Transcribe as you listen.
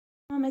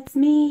Mom, it's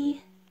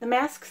me. The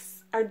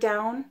masks are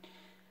down.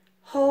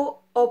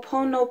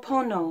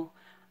 Ho'oponopono.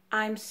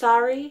 I'm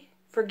sorry.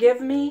 Forgive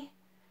me.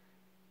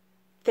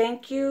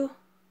 Thank you.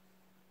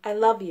 I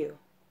love you.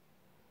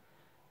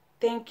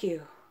 Thank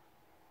you.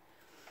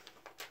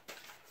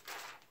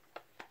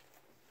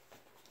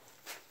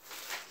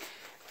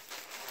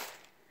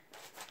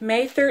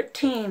 May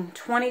 13,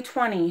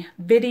 2020,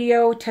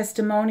 video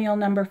testimonial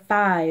number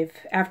 5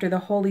 after the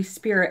Holy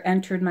Spirit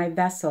entered my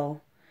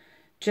vessel,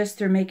 just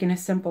through making a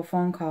simple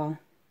phone call.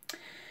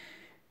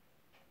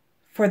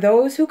 For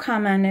those who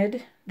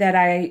commented that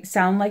I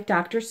sound like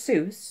Dr.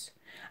 Seuss,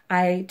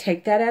 I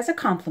take that as a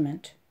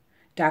compliment.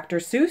 Dr.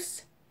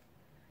 Seuss's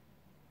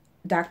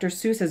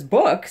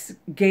books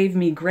gave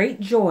me great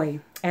joy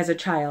as a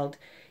child,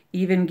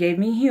 even gave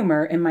me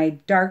humor in my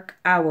dark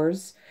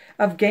hours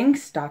of gang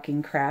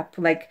stalking crap,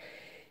 like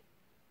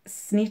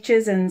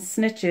sneeches and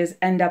snitches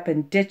end up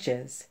in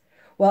ditches.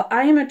 Well,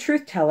 I am a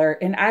truth teller,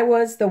 and I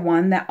was the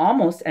one that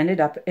almost ended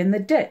up in the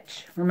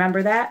ditch.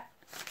 Remember that?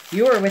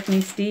 You were with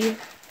me,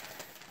 Steve.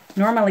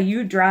 Normally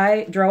you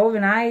drove,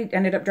 and I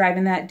ended up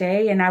driving that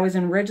day, and I was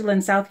in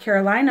Ridgeland, South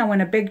Carolina,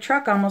 when a big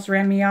truck almost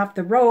ran me off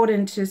the road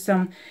into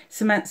some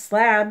cement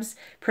slabs.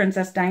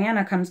 Princess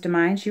Diana comes to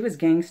mind. She was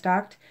gang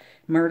stalked,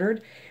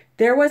 murdered.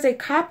 There was a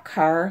cop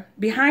car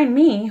behind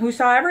me who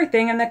saw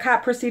everything, and the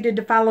cop proceeded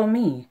to follow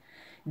me.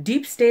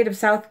 Deep state of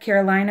South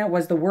Carolina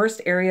was the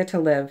worst area to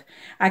live.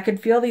 I could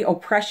feel the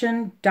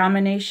oppression,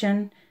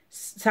 domination,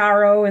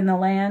 sorrow in the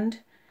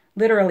land.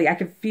 Literally, I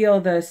could feel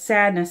the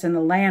sadness in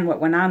the land, what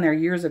went on there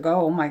years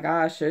ago. Oh my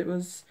gosh, it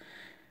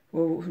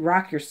will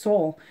rock your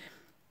soul.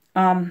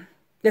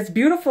 It's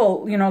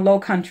beautiful, low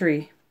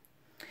country.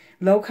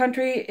 Low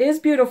country is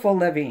beautiful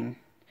living,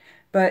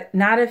 but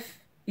not if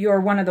you're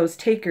one of those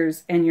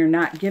takers and you're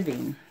not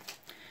giving.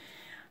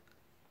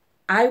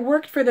 I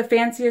worked for the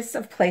fanciest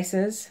of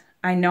places.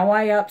 I know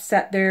I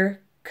upset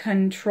their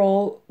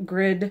control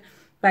grid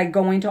by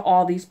going to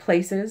all these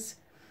places.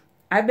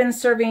 I've been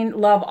serving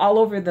love all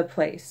over the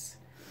place,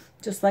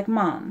 just like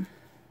Mom.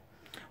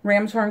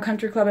 Ramshorn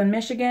Country Club in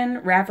Michigan,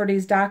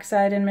 Rafferty's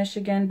Dockside in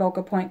Michigan,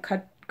 Boca Point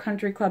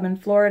Country Club in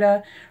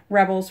Florida,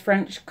 Rebels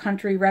French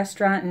Country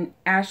Restaurant in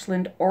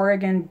Ashland,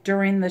 Oregon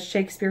during the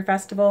Shakespeare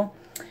Festival.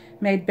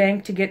 Made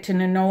bank to get to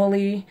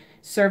Nonoli,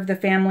 served the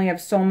family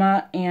of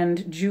Soma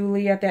and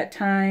Julie at that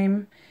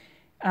time,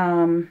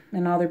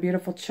 and all their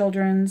beautiful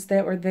childrens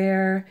that were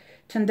there.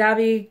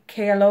 Tandavi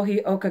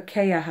Kealohi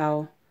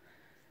Okakeahau.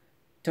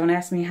 Don't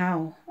ask me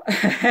how.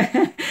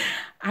 I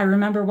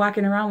remember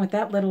walking around with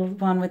that little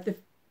one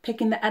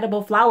picking the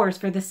edible flowers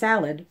for the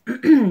salad.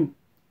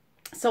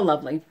 So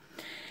lovely.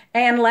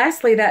 And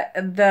lastly,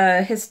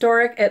 the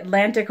historic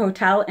Atlantic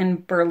Hotel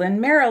in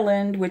Berlin,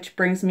 Maryland, which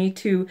brings me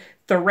to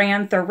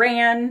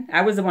Theran.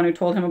 I was the one who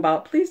told him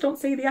about, please don't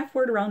say the F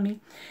word around me.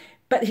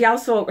 But he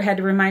also had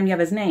to remind me of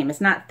his name.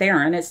 It's not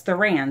Theron, it's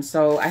Theran.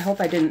 So I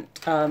hope I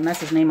didn't mess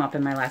his name up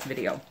in my last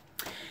video.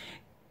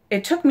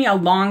 It took me a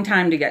long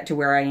time to get to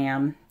where I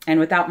am. And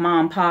without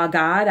Mom, Pa,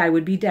 God, I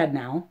would be dead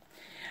now.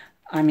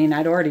 I mean,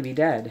 I'd already be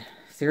dead.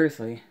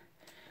 Seriously.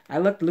 I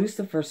looked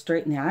Lucifer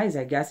straight in the eyes,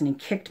 I guess, and he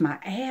kicked my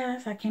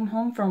ass. I came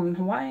home from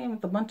Hawaii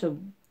with a bunch of,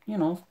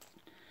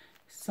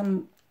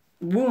 some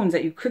wounds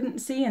that you couldn't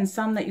see and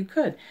some that you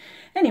could.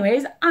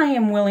 Anyways, I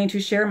am willing to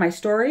share my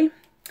story,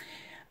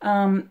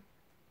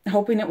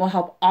 hoping it will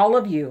help all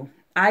of you.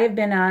 I have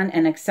been on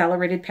an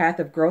accelerated path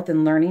of growth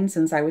and learning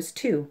since I was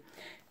 2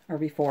 or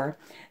before.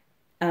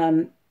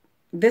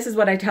 This is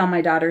what I tell my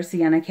daughter,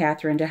 Sienna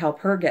Catherine, to help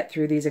her get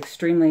through these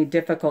extremely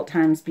difficult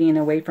times being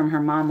away from her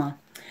mama.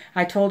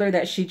 I told her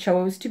that she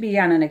chose to be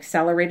on an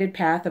accelerated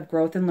path of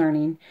growth and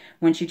learning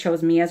when she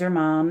chose me as her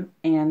mom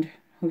and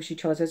who she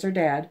chose as her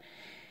dad,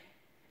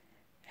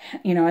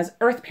 as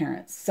earth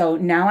parents. So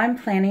now I'm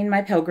planning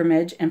my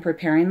pilgrimage and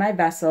preparing my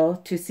vessel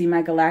to see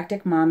my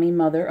galactic mommy,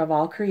 mother of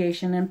all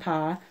creation and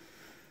Pa.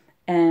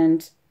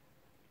 And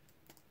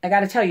I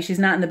got to tell you, she's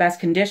not in the best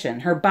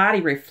condition. Her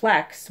body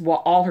reflects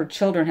what all her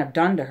children have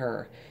done to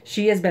her.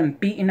 She has been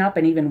beaten up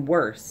and even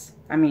worse.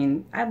 I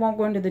mean, I won't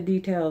go into the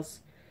details.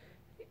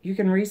 You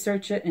can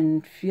research it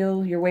and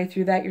feel your way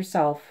through that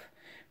yourself.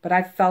 But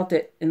I've felt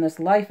it in this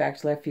life,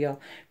 actually, I feel.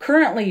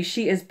 Currently,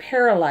 she is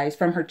paralyzed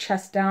from her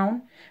chest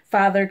down.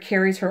 Father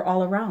carries her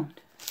all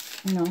around,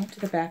 to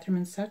the bathroom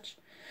and such.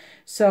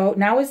 So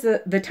now is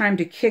the time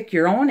to kick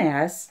your own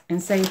ass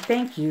and say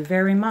thank you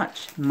very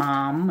much,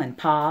 Mom and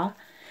Pa.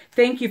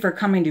 Thank you for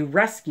coming to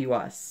rescue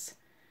us.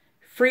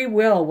 Free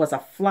will was a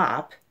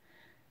flop.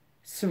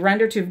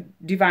 Surrender to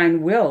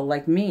divine will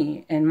like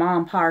me and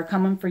Mom, Pa are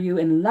coming for you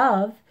in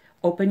love.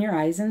 Open your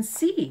eyes and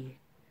see.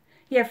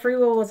 Yeah, free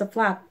will was a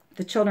flop.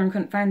 The children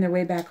couldn't find their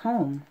way back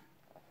home.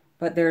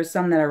 But there's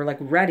some that are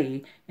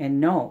ready and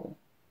know.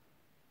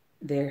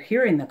 They're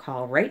hearing the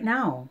call right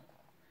now.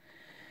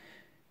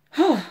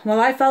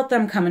 Well, I felt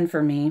them coming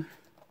for me.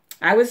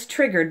 I was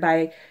triggered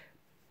by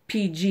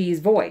PG's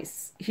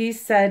voice. He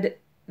said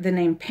the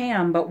name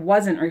Pam, but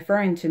wasn't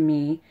referring to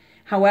me.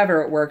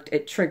 However it worked,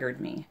 it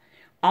triggered me.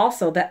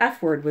 Also, the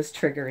F word was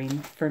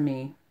triggering for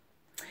me.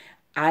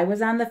 I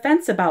was on the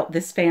fence about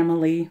this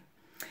family.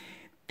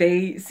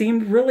 They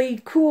seemed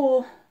really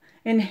cool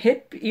and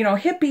hip, you know,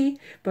 hippie,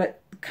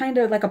 but kind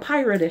of like a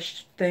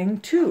pirate-ish thing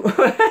too.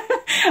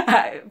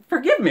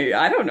 Forgive me,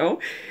 I don't know.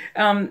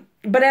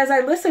 But as I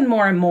listened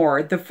more and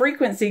more, the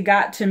frequency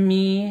got to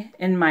me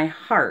in my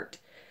heart.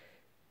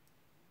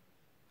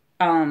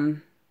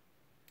 And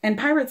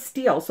pirates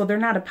steal, so they're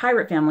not a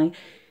pirate family.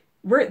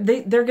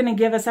 They're going to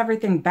give us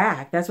everything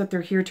back. That's what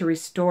they're here to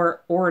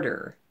restore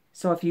order.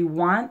 So if you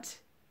want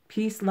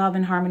peace, love,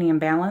 and harmony and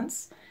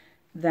balance,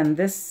 then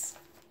this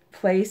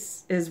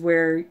place is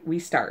where we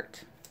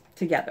start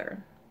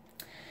together.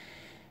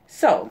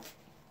 So,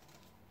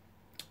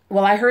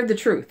 well, I heard the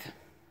truth.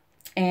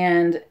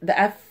 And the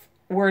F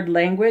word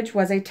language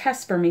was a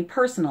test for me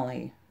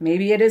personally.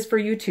 Maybe it is for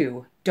you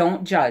too.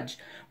 Don't judge.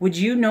 Would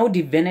you know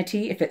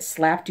divinity if it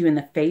slapped you in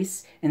the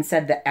face and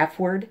said the F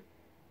word?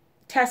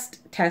 Test,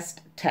 test,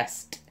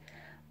 test.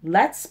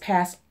 Let's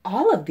pass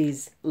all of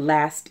these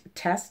last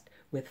tests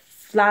with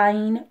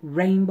flying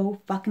rainbow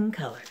fucking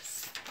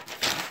colors.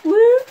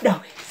 Woo,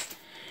 noise.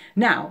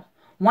 Now,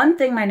 one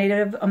thing my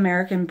Native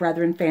American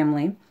brethren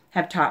family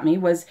have taught me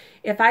was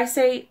if I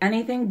say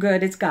anything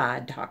good, it's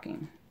God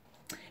talking.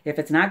 If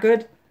it's not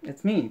good,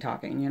 it's me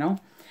talking, you know?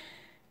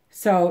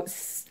 So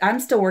I'm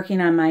still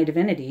working on my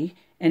divinity,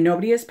 and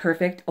nobody is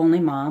perfect, only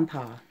Ma and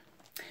Pa.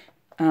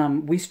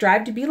 We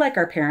strive to be like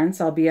our parents,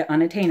 albeit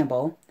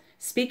unattainable.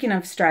 Speaking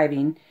of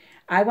striving,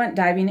 I went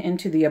diving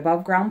into the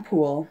above-ground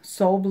pool,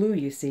 Soul Blue,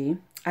 you see.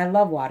 I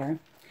love water.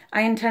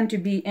 I intend to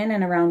be in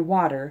and around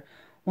water.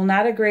 Well,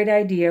 not a great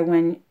idea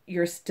when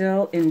you're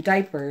still in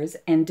diapers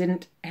and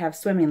didn't have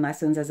swimming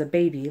lessons as a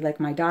baby like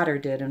my daughter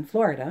did in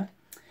Florida.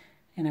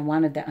 And I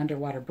wanted that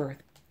underwater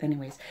birth.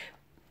 Anyways,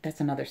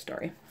 that's another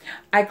story.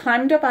 I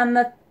climbed up on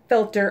the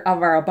filter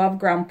of our above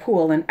ground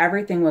pool and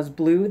everything was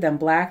blue, then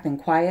black, then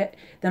quiet.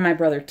 Then my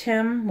brother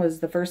Tim was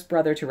the first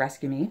brother to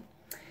rescue me.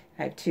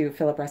 I have two.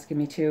 Philip rescued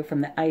me too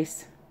from the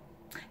ice.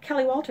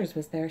 Kelly Walters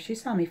was there. She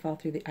saw me fall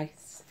through the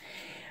ice.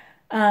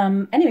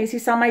 Anyways, he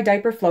saw my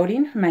diaper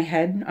floating, my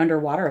head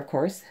underwater, of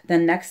course.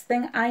 Then next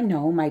thing I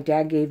know, my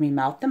dad gave me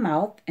mouth to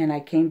mouth and I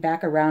came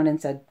back around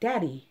and said,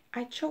 Daddy,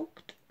 I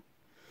choked.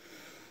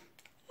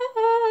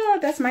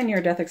 That's my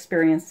near-death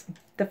experience,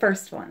 the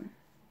first one.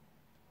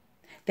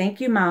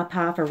 Thank you, Ma,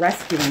 Pa, for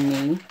rescuing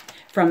me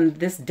from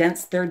this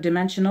dense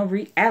third-dimensional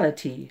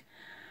reality.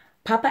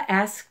 Papa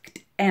asked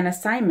an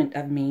assignment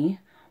of me.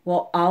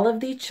 Well, all of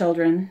the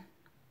children...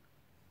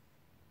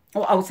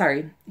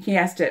 He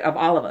asked it of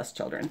all of us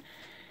children.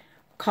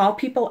 Call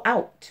people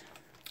out.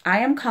 I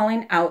am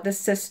calling out the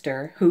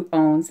sister who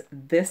owns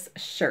this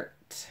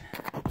shirt.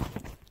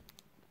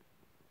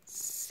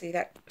 See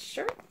that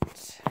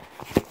shirt?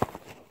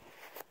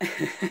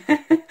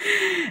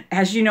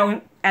 As you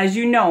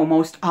know,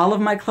 most all of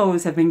my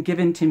clothes have been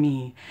given to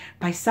me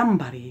by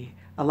somebody,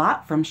 a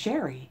lot from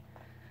Sherry.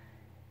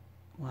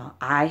 Well,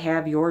 I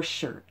have your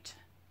shirt.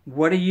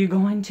 What are you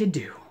going to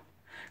do?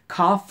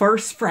 Call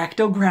First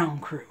Fractal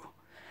Ground Crew.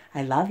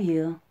 I love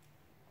you.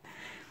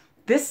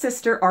 This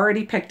sister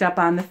already picked up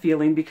on the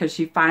feeling because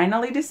she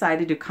finally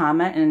decided to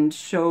comment and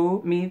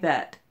show me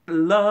that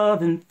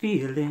love and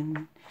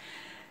feeling.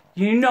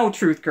 You know,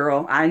 Truth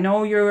Girl, I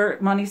know your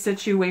money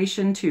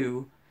situation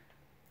too.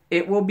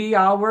 It will be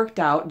all worked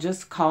out.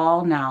 Just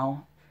call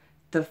now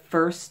the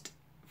First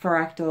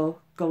Fractal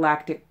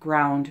Galactic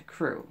Ground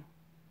Crew.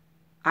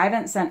 I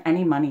haven't sent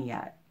any money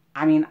yet.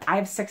 I mean, I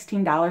have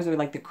 $16 or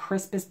like the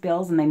crispest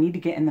bills and they need to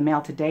get in the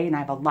mail today and I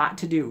have a lot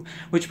to do.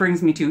 Which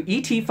brings me to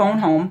ET phone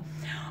home.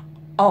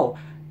 Oh,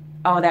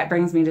 that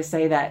brings me to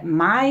say that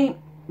my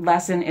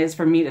lesson is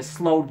for me to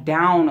slow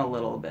down a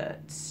little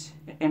bit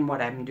in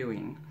what I'm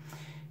doing.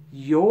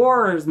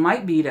 Yours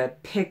might be to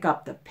pick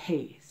up the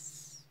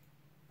pace.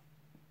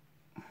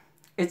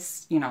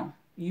 It's,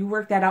 you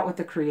work that out with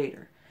the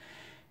Creator.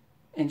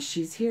 And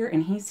she's here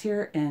and he's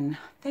here and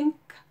thank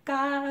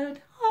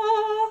God.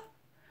 Oh,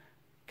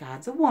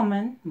 God's a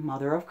woman,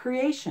 mother of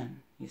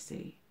creation, you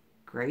see.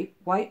 Great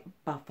white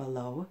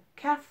buffalo,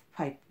 calf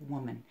pipe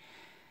woman.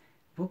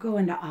 We'll go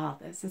into all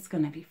this. It's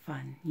going to be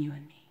fun, you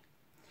and me.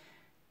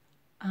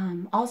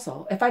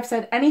 Also, if I've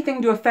said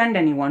anything to offend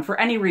anyone for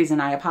any reason,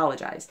 I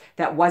apologize.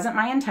 That wasn't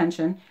my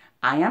intention.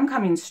 I am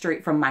coming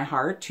straight from my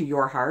heart to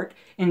your heart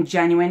in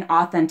genuine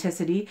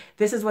authenticity.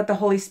 This is what the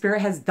Holy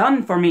Spirit has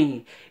done for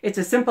me. It's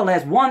as simple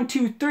as 1,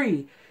 2,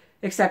 3.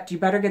 Except you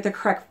better get the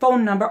correct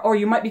phone number or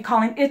you might be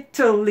calling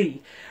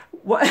Italy.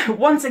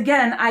 Once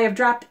again, I have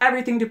dropped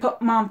everything to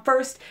put Mom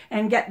first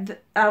and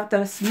get out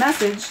this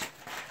message.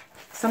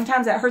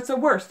 Sometimes that hurts the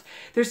worst.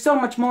 There's so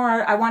much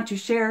more I want to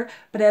share,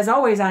 but as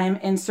always, I am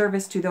in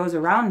service to those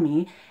around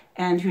me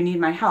and who need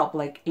my help,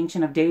 like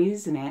Ancient of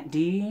Days and Aunt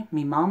Dee,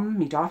 me mom,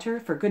 me daughter.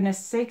 For goodness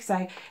sakes,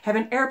 I have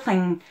an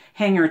airplane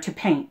hangar to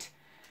paint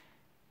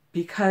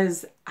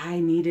because I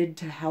needed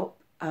to help,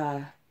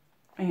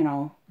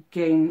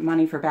 gain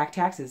money for back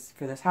taxes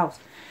for this house.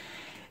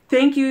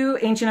 Thank you,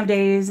 Ancient of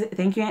Days.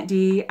 Thank you, Aunt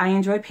Dee. I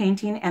enjoy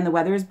painting and the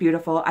weather is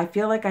beautiful. I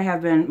feel like I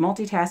have been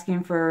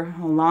multitasking for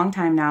a long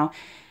time now.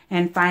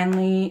 And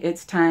finally,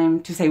 it's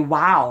time to say,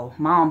 wow,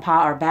 Ma and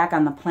Pa are back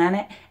on the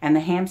planet, and the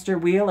hamster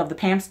wheel of the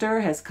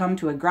Pamster has come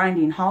to a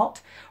grinding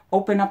halt.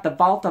 Open up the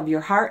vault of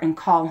your heart and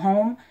call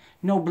home.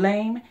 No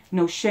blame,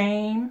 no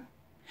shame.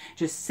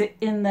 Just sit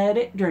and let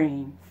it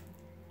drain.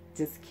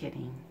 Just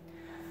kidding.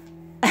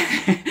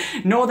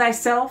 Know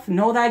thyself,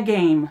 know thy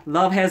game.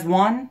 Love has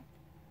won.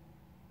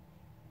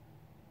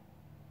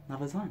 Love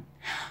has won.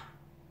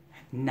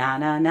 Na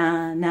na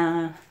na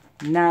na,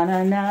 na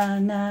na na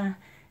na.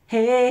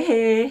 Hey,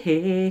 hey,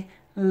 hey,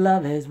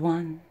 love has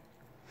won.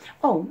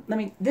 Oh,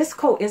 this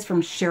quote is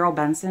from Cheryl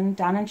Benson.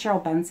 Don and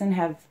Cheryl Benson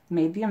have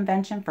made the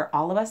invention for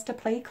all of us to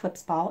play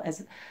eclipse ball,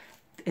 as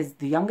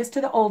the youngest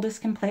to the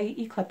oldest can play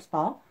eclipse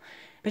ball.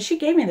 But she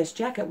gave me this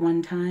jacket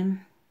one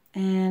time,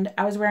 and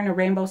I was wearing a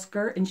rainbow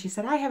skirt, and she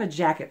said, I have a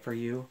jacket for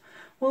you.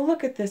 Well,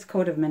 look at this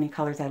coat of many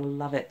colors. I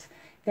love it.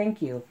 Thank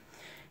you.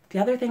 The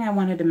other thing I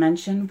wanted to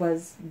mention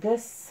was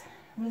this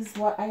was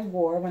what I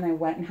wore when I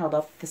went and held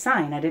up the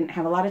sign. I didn't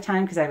have a lot of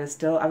time because I was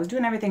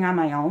doing everything on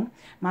my own.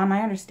 Mom,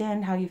 I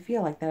understand how you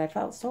feel like that. I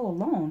felt so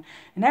alone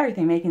and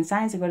everything, making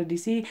signs to go to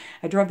DC.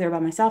 I drove there by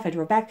myself. I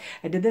drove back.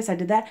 I did this, I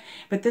did that.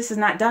 But this is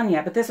not done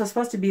yet. But this was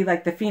supposed to be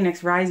like the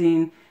Phoenix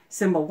Rising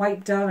symbol,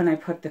 white dove, and I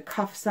put the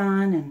cuffs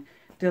on and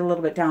did a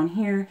little bit down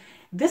here.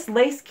 This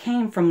lace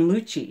came from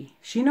Lucci.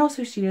 She knows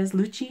who she is,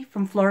 Lucci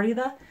from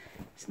Florida.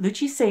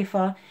 Lucci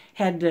Seifa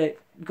had to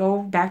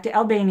go back to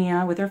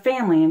Albania with her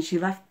family, and she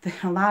left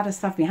a lot of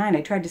stuff behind.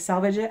 I tried to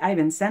salvage it. I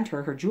even sent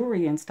her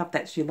jewelry and stuff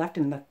that she left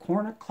in the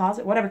corner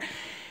closet, whatever.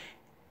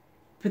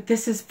 But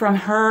this is from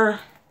her.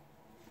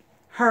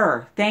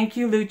 Thank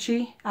you,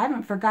 Lucci. I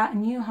haven't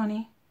forgotten you,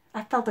 honey.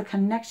 I felt a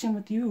connection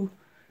with you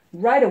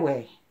right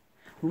away.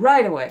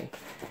 Right away.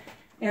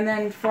 And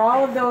then for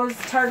all of those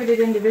targeted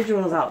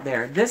individuals out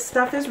there, this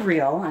stuff is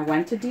real. I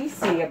went to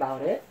DC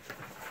about it.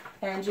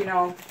 And you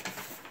know,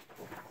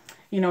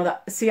 the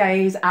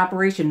CIA's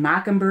Operation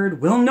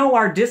Mockingbird will know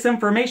our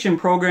disinformation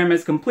program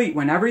is complete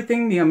when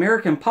everything the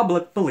American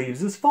public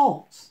believes is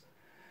false.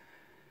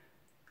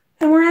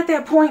 And we're at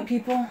that point,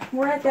 people.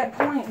 We're at that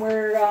point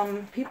where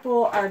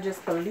people are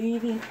just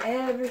believing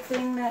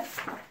everything that,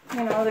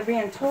 they're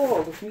being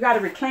told. You got to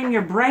reclaim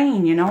your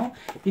brain,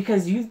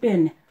 because you've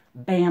been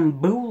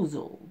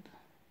bamboozled.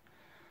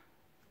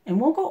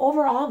 And we'll go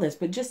over all this,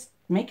 but just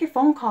make your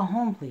phone call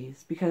home,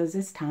 please, because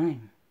it's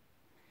time.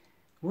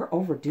 We're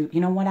overdue.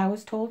 You know what I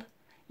was told?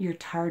 You're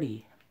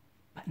tardy,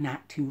 but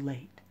not too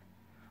late.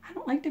 I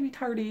don't like to be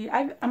tardy.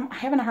 I'm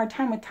having a hard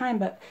time with time,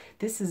 but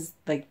this is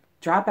like,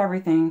 drop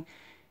everything.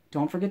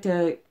 Don't forget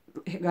to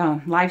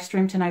live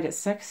stream tonight at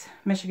 6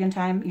 Michigan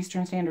time.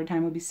 Eastern Standard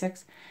Time would be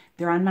 6.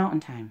 They're on Mountain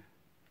Time.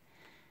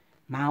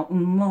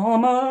 Mountain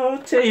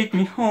Mama, take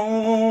me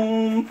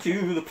home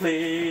to the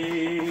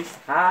place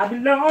I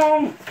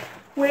belong.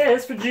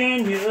 West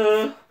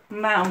Virginia,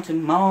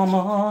 Mountain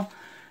Mama,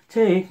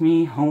 take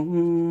me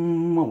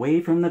home, away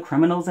from the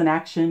criminals in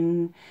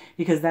action,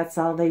 because that's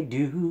all they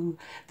do.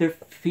 They're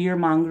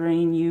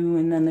fear-mongering you,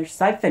 and then they're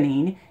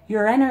siphoning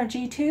your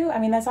energy, too. I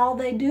mean, that's all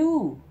they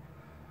do.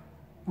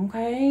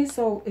 Okay,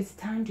 so it's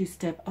time to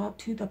step up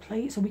to the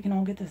plate so we can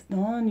all get this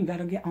done. You got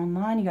to get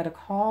online. You got to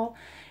call.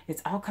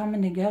 It's all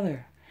coming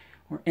together.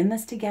 We're in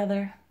this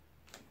together.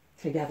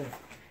 Together.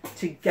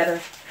 Together.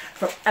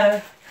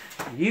 Forever.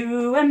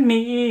 You and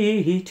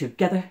me.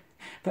 Together.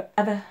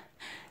 Forever.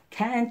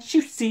 Can't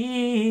you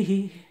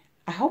see?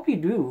 I hope you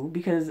do,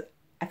 because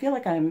I feel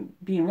like I'm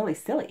being really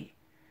silly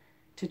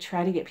to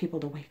try to get people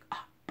to wake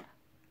up.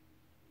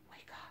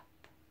 Wake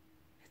up.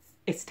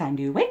 It's time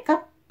to wake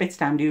up. It's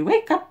time to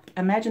wake up.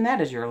 Imagine that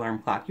as your alarm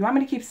clock. You want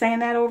me to keep saying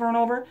that over and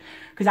over?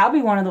 Because I'll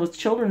be one of those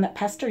children that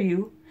pester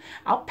you.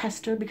 I'll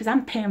pester because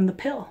I'm Pam the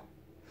Pill.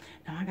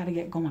 Now I got to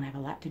get going. I have a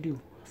lot to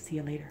do. I'll see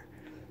you later.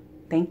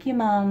 Thank you,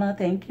 Mama.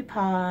 Thank you,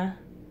 Pa.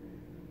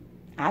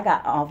 I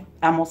got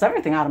almost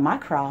everything out of my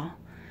craw.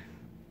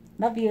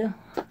 Love you.